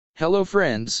Hello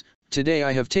friends, today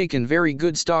I have taken very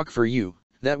good stock for you,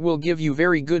 that will give you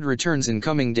very good returns in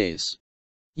coming days.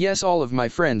 Yes, all of my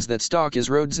friends, that stock is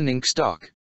Roadzen Inc.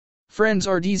 stock. Friends,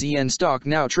 RDZN stock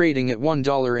now trading at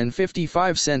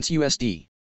 $1.55 USD.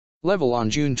 Level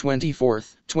on June 24,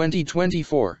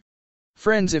 2024.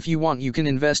 Friends, if you want you can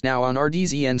invest now on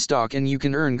RDZN stock and you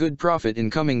can earn good profit in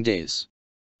coming days.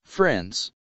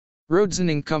 Friends,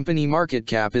 Roadzen Inc. company market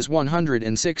cap is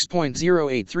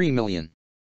 106.083 million.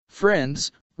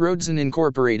 Friends, Roadzen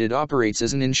Incorporated operates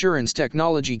as an insurance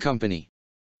technology company.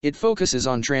 It focuses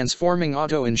on transforming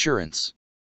auto insurance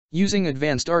using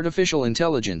advanced artificial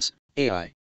intelligence,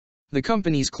 AI. The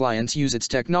company's clients use its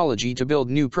technology to build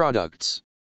new products,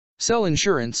 sell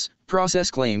insurance, process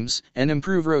claims, and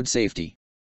improve road safety.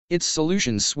 Its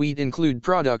solutions suite include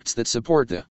products that support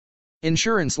the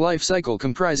insurance life cycle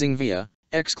comprising VIA,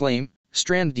 X-Claim,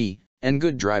 Strand D, and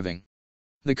Good Driving.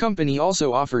 The company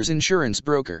also offers insurance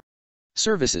broker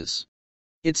services.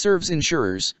 It serves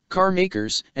insurers, car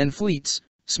makers, and fleets,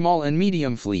 small and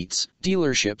medium fleets,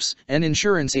 dealerships, and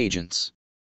insurance agents.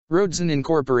 Roadzen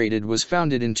Incorporated was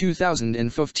founded in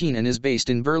 2015 and is based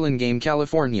in Burlingame,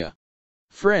 California.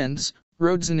 Friends,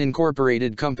 Roadzen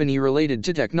Incorporated company related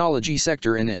to technology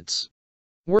sector and it's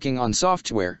working on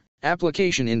software,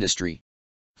 application industry.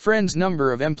 Friends,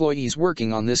 number of employees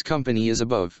working on this company is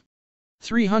above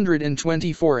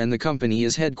 324 and the company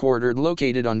is headquartered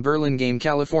located on Burlingame,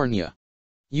 California,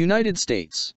 United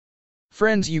States.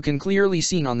 Friends, you can clearly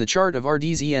see on the chart of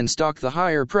RDZN stock the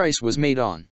higher price was made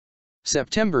on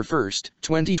September 1,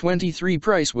 2023.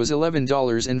 Price was $11.40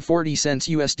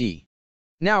 USD.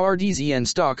 Now RDZN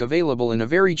stock available in a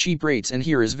very cheap rates, and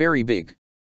here is very big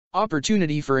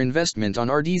opportunity for investment on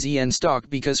RDZN stock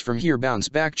because from here bounce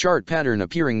back chart pattern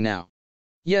appearing now.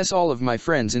 Yes, all of my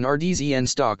friends, in RDZN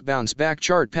stock bounce back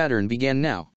chart pattern began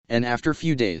now, and after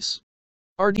few days,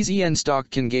 RDZN stock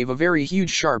can give a very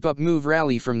huge sharp up move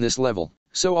rally from this level.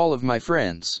 So all of my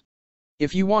friends,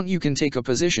 if you want you can take a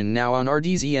position now on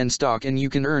RDZN stock and you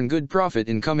can earn good profit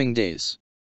in coming days.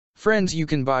 Friends, you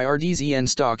can buy RDZN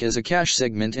stock as a cash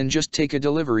segment and just take a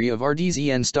delivery of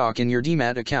RDZN stock in your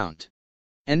demat account.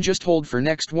 And just hold for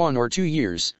next 1 or 2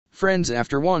 years. Friends,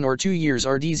 after 1 or 2 years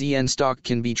RDZN stock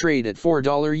can be traded at $4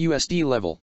 USD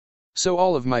level. So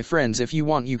all of my friends, if you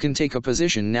want you can take a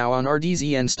position now on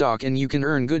RDZN stock and you can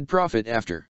earn good profit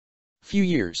after few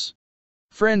years.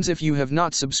 Friends, if you have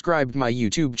not subscribed my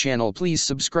YouTube channel, please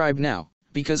subscribe now,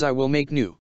 because I will make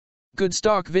new good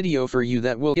stock video for you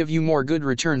that will give you more good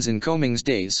returns in coming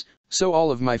days. So all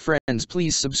of my friends,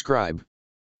 please subscribe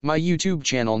my YouTube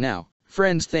channel now.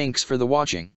 Friends, thanks for the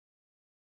watching.